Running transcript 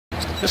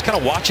Just kind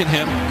of watching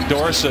him,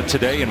 Doris,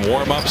 today in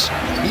warm-ups.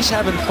 He's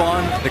having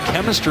fun. The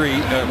chemistry,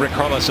 Rick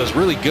Carla says,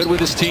 really good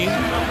with his team.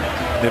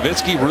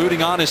 Nowitzki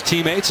rooting on his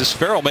teammates as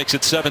Ferrell makes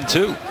it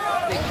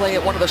 7-2. They play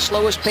at one of the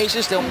slowest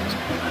paces. They'll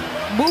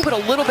move it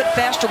a little bit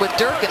faster with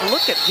Dirk, and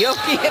look at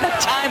Yogi in a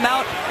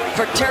timeout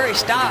for Terry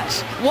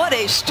Stotts. What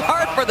a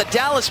start for the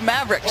Dallas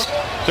Mavericks.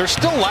 They're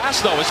still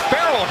last, though, as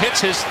Ferrell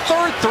hits his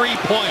third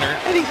three-pointer.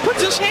 And he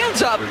puts his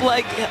hands up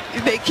like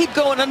they keep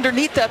going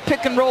underneath that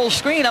pick-and-roll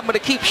screen. I'm going to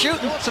keep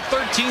shooting. It's a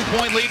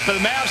 13-point lead for the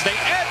Mavs. They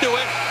add to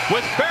it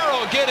with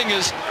Ferrell getting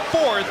his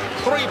fourth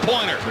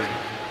three-pointer.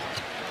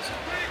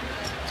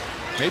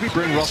 Maybe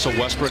bring Russell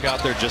Westbrook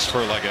out there just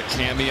for like a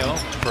cameo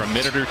for a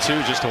minute or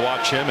two, just to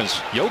watch him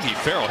as Yogi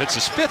Ferrell hits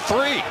his fifth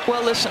three.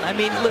 Well, listen,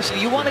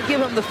 you want to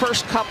give him the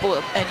first couple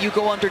and you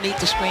go underneath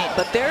the screen,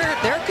 but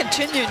they're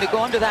continuing to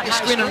go under that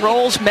screen and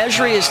rolls.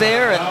 Mejri is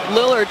there and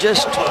Lillard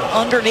just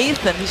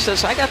underneath, and he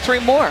says, I got three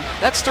more.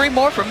 That's three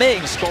more for me.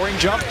 Scoring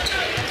jump.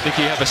 I think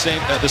you have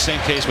the same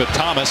case with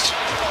Thomas.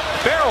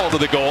 Ferrell to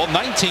the goal,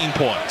 19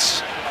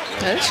 points.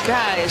 This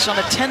guy is on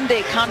a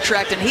 10-day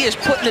contract, and he is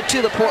putting it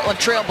to the Portland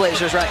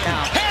Trailblazers right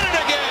now. Hit it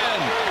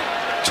again!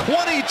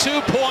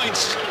 22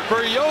 points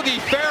for Yogi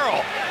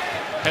Ferrell.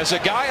 Has a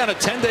guy on a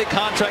 10-day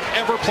contract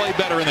ever played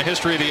better in the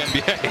history of the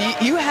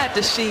NBA? You had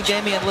to see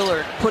Damian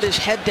Lillard put his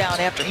head down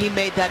after he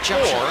made that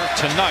jump shot.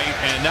 Tonight,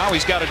 and now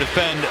he's got to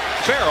defend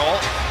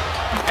Ferrell.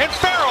 And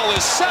Ferrell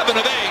is 7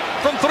 of 8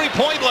 from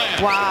three-point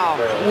land.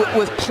 Wow,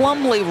 with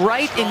Plumlee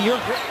right in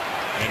your grip.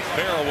 And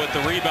Ferrell with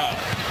the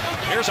rebound.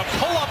 Here's a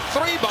pull-up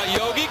three by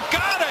Yogi.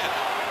 Got it!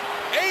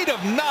 8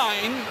 of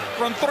 9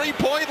 from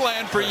three-point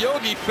land for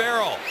Yogi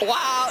Ferrell.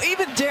 Wow,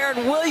 even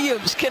Darren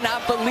Williams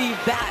cannot believe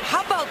that.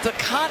 How about the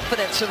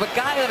confidence of a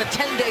guy on a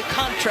 10-day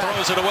contract?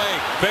 Throws it away.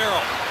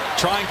 Ferrell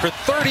trying for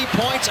 30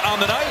 points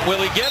on the night.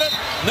 Will he get it?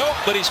 Nope,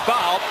 but he's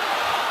fouled.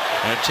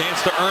 And a chance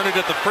to earn it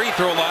at the free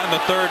throw line, the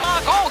third.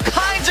 All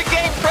kinds of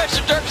game pressure.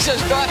 Dirk says,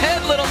 go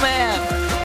ahead, little man.